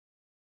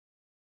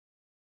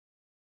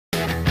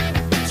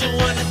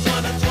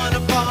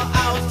24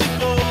 hours to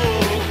go.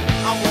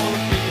 I wanna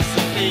be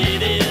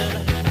sedated,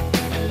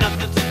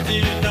 nothing to do,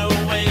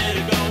 nowhere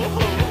to go.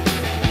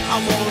 I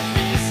wanna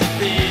be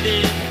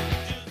sedated.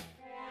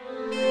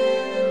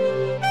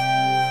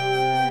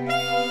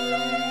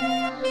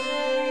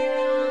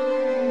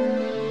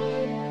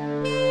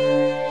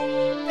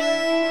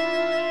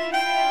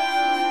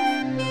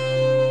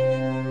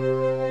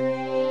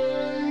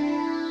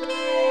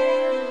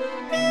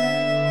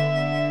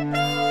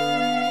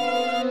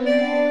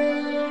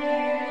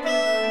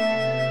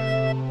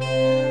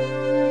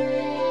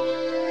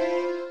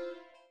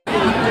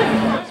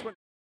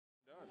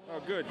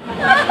 Good.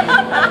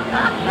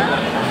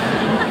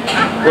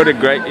 What a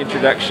great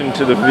introduction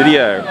to the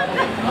video.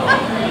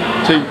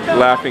 Two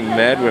laughing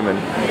mad women.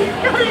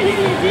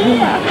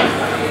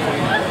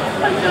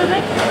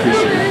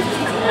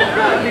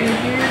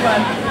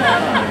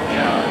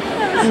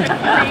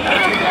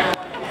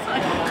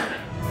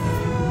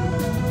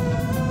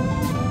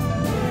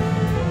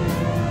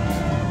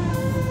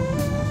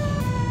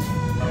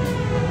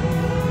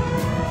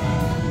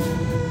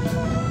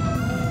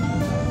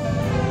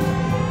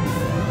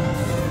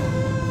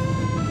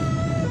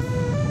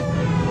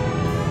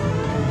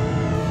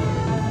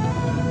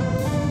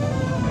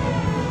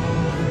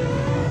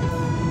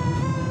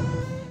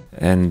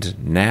 And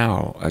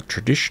now a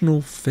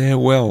traditional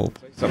farewell.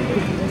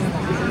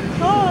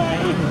 Hi!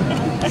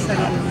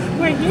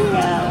 We're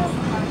here!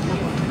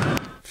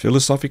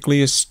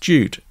 Philosophically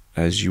astute,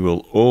 as you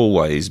will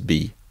always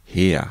be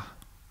here,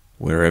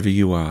 wherever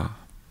you are.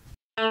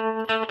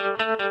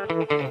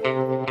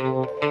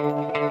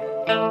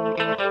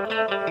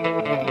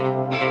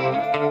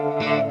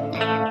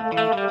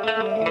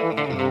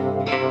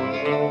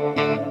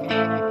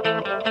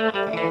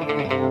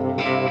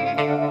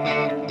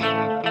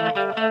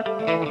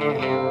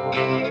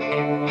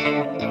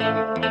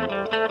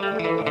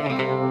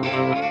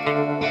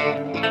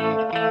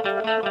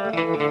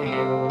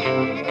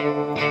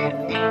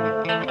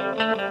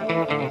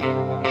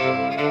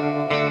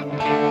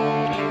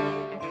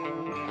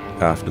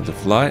 After the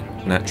flight,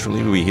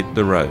 naturally we hit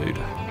the road.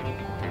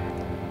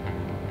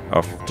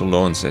 Off to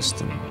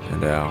Launceston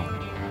and our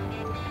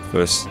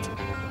first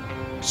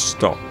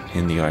stop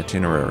in the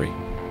itinerary,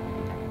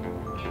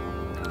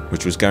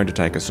 which was going to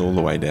take us all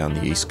the way down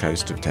the east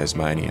coast of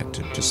Tasmania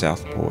to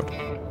Southport.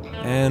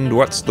 And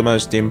what's the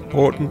most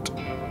important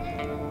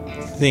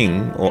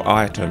thing or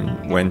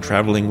item when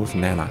travelling with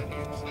Nana?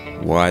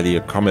 Why, the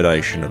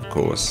accommodation, of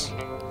course.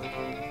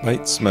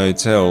 Bates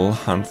Motel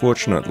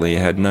unfortunately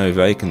had no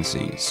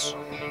vacancies,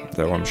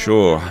 though I'm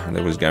sure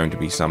there was going to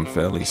be some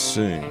fairly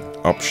soon.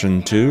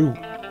 Option 2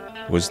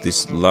 was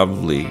this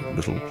lovely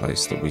little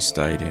place that we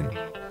stayed in.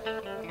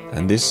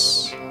 And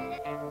this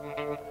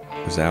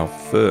was our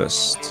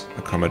first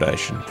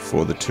accommodation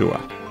for the tour.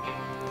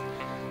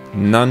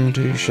 None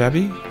too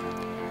shabby,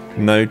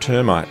 no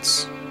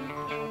termites.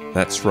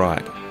 That's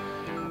right.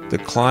 The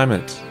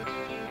climate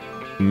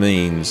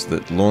means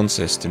that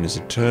Launceston is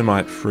a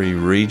termite-free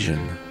region,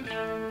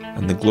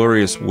 and the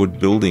glorious wood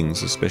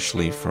buildings,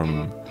 especially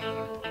from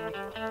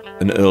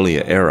an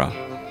earlier era,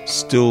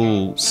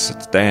 still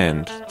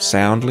stand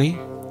soundly,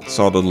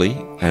 solidly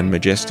and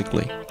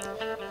majestically.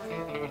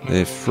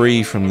 They're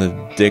free from the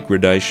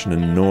degradation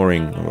and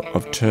gnawing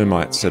of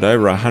termites that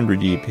over a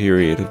 100-year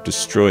period have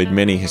destroyed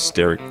many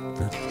historic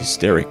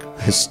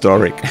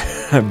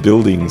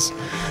buildings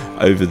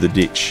over the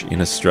ditch in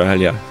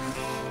Australia.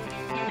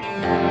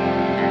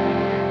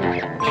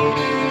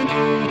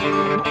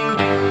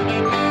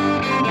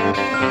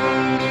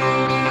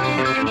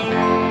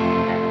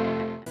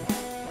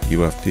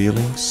 You are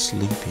feeling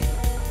sleepy.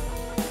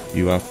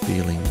 You are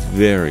feeling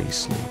very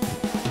sleepy.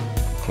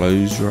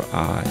 Close your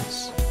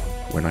eyes.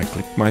 When I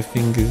click my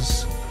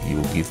fingers, you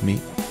will give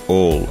me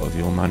all of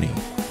your money.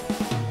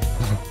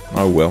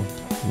 Oh well,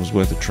 it was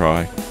worth a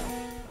try.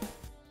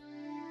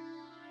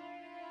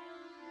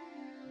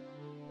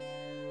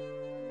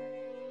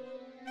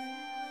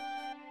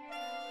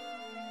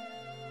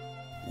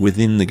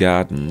 Within the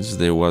gardens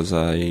there was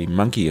a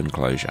monkey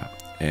enclosure,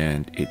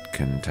 and it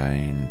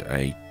contained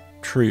a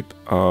troop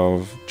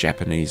of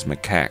Japanese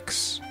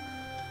macaques.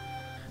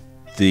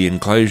 The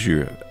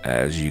enclosure,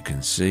 as you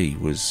can see,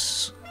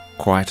 was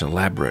quite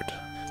elaborate,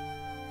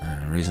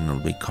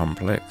 reasonably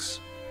complex,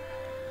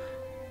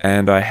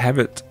 and I have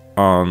it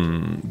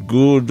on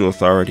good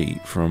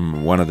authority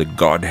from one of the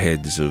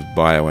godheads of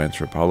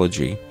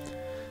bioanthropology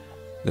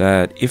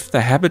that if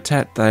the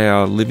habitat they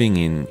are living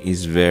in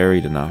is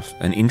varied enough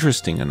and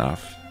interesting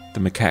enough, the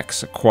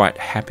macaques are quite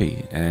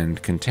happy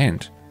and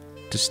content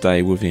to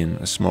stay within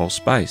a small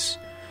space.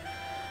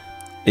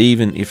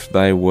 Even if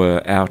they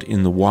were out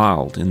in the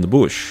wild, in the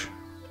bush,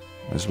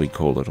 as we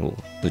call it, or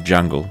the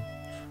jungle,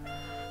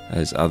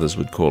 as others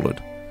would call it,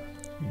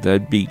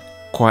 they'd be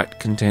quite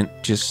content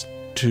just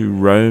to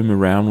roam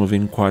around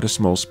within quite a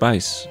small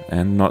space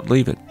and not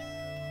leave it.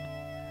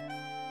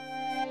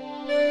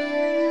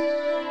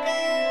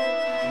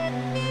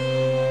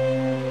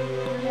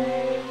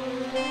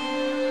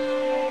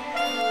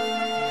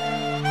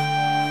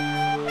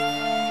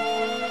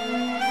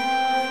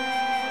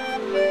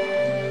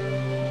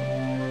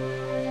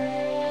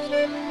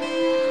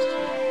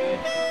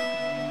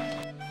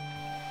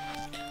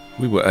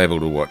 We were able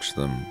to watch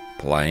them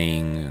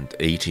playing and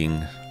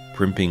eating,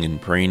 primping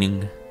and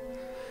preening,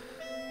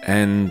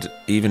 and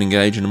even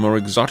engage in a more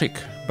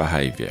exotic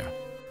behaviour.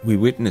 We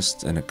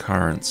witnessed an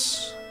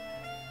occurrence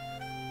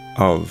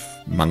of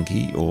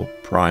monkey or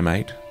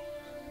primate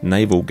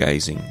navel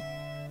gazing,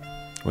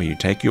 where you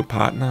take your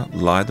partner,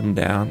 lie them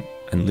down,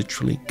 and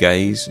literally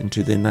gaze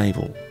into their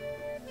navel.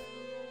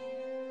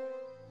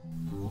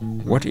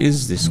 What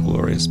is this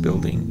glorious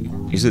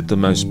building? Is it the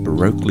most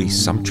baroquely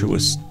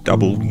sumptuous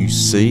double you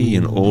see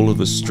in all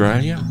of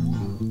Australia?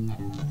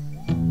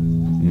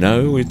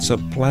 No, it's a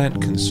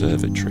plant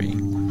conservatory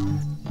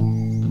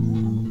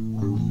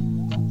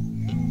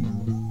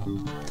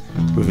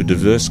with a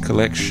diverse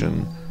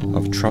collection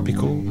of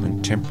tropical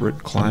and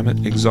temperate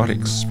climate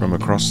exotics from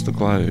across the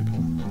globe.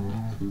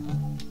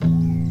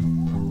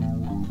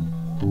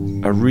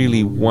 A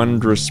really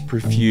wondrous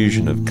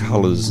profusion of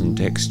colours and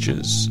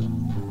textures,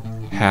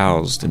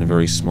 housed in a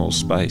very small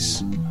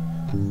space.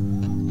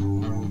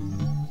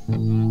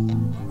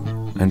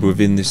 And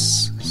within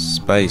this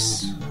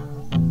space,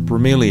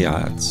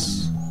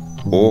 bromeliads,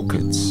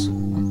 orchids,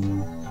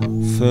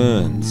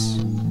 ferns,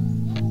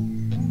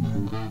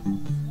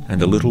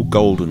 and a little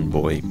golden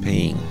boy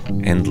peeing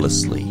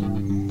endlessly.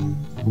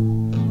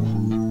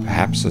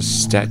 Perhaps a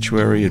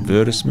statuary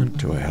advertisement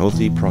to a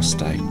healthy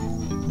prostate.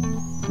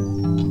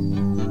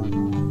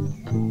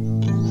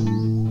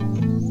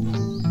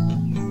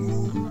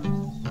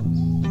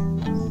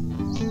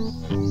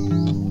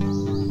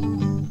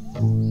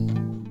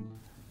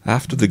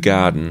 After the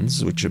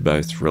gardens, which are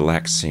both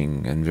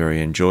relaxing and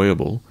very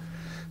enjoyable,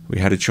 we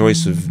had a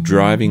choice of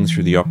driving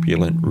through the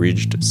opulent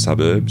ridged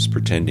suburbs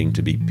pretending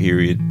to be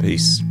period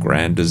piece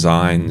grand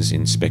designs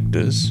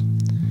inspectors,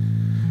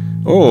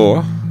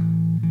 or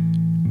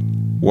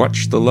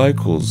watch the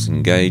locals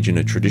engage in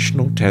a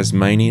traditional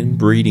Tasmanian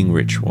breeding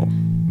ritual.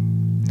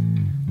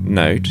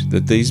 Note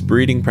that these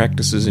breeding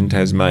practices in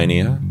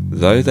Tasmania,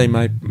 though they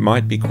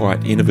might be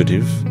quite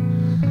innovative,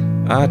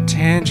 are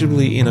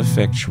tangibly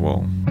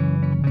ineffectual.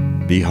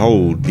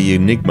 Behold the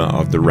enigma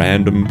of the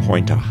random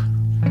pointer.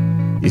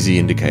 Is he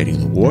indicating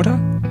the water,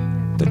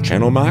 the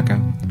channel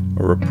marker,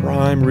 or a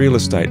prime real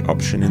estate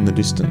option in the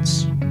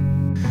distance?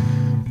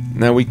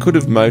 Now, we could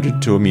have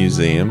motored to a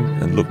museum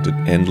and looked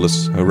at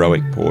endless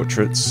heroic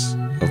portraits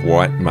of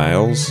white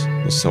males,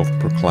 the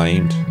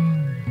self-proclaimed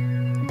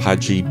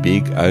pudgy,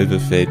 big,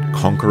 overfed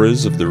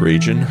conquerors of the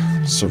region,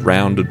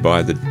 surrounded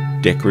by the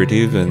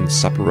decorative and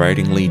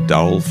suppuratingly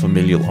dull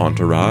familial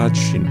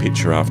entourage in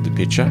picture after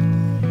picture.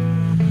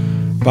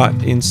 But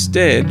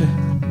instead,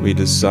 we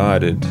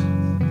decided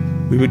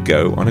we would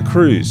go on a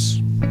cruise.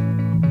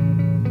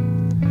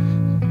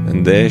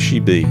 And there she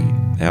be,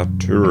 our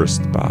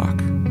tourist bark.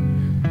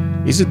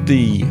 Is it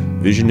the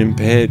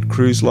vision-impaired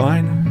cruise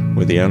line,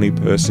 where the only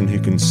person who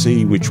can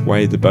see which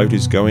way the boat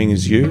is going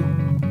is you?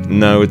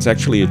 No, it's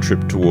actually a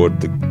trip toward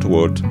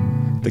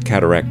the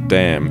Cataract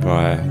Dam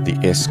via the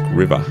Esk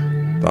River,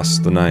 thus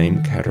the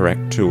name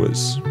Cataract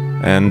Tours.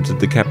 And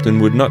the captain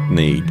would not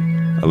need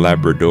a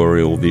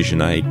labradorial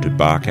vision aid to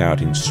bark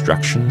out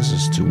instructions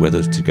as to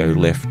whether to go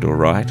left or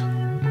right.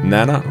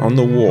 Nana on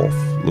the wharf,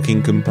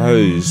 looking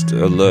composed,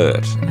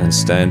 alert, and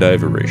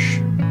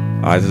standoverish.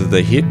 Either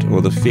the hit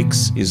or the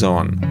fix is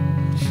on.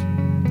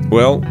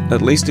 Well,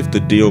 at least if the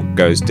deal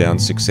goes down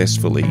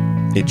successfully,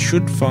 it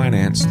should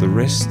finance the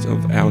rest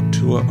of our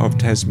tour of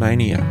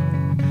Tasmania.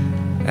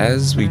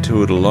 As we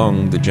toured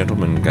along, the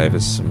gentleman gave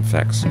us some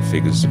facts and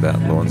figures about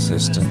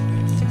Launceston.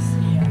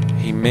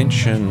 He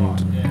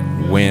mentioned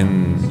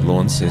when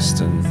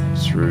Launceston,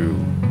 through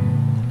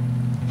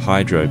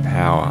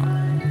hydropower,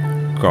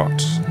 got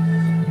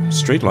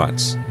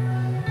streetlights.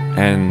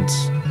 And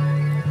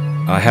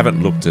I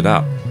haven't looked it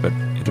up, but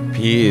it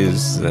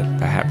appears that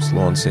perhaps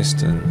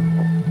Launceston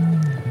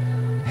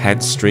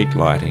had street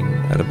lighting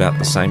at about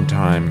the same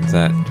time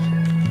that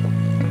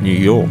New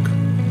York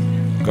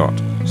got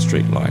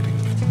street lighting.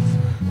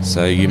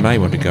 So you may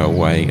want to go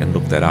away and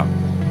look that up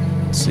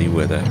and see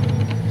whether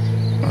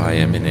I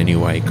am in any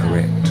way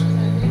correct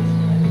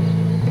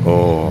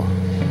or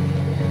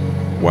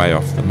way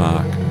off the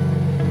mark.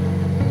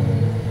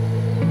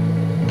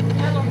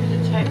 How long did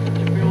it take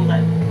them to build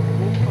that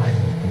walkway?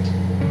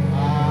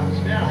 It's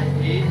about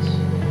 8 years.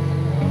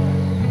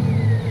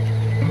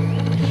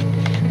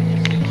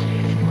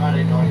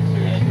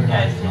 1992 through It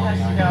has to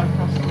 1998. go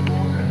across the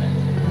water and then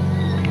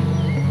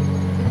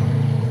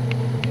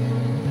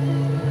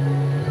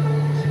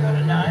it's got a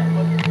name.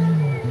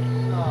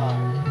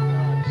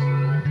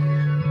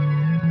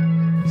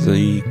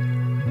 The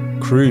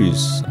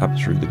cruise up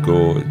through the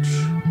gorge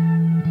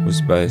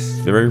was both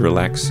very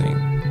relaxing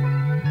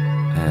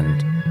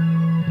and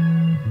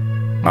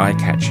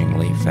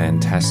eye-catchingly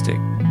fantastic.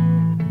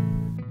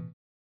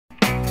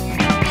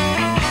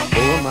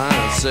 Bore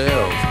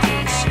myself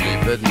to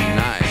sleep at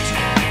night.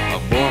 I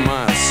bore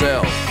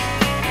myself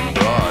in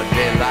broad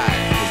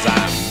daylight 'cause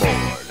I'm bored.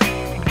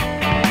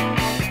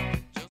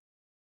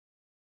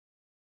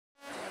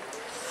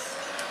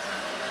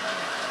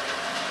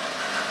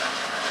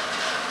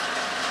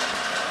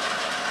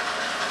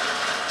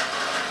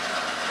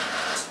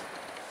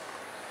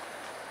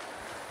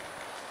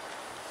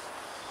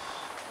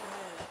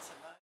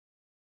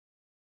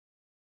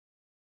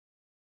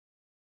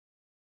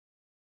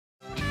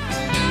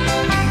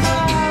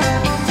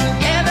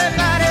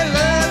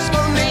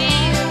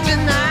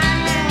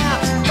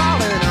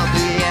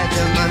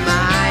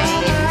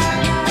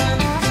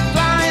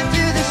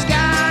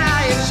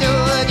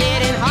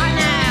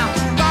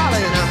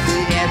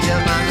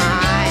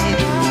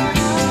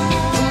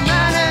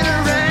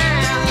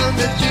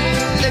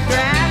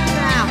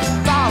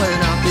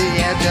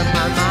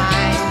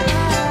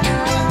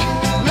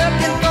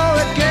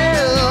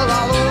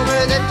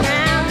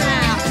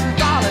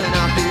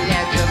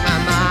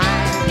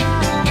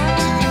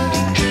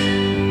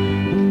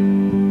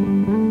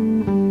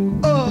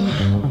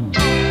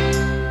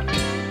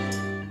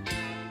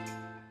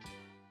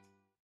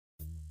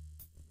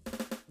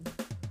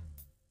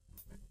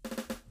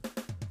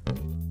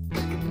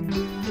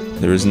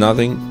 There is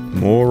nothing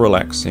more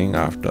relaxing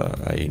after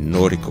a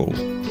nautical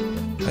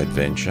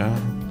adventure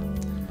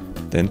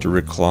than to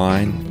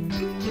recline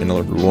in a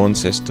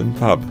Launceston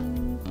pub,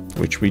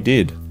 which we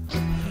did.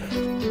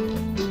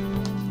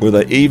 Well,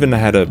 they even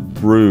had a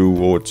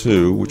brew or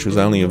two which was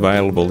only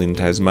available in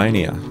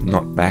Tasmania,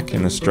 not back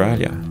in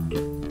Australia.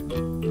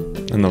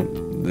 And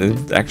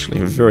they're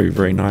actually a very,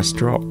 very nice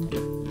drop.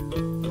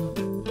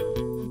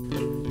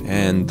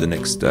 And the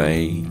next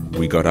day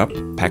we got up,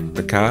 packed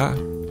the car,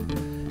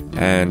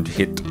 and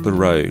hit the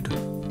road,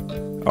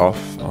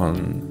 off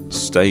on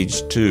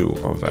stage 2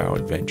 of our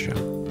adventure.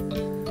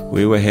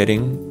 We were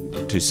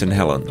heading to St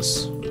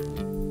Helens.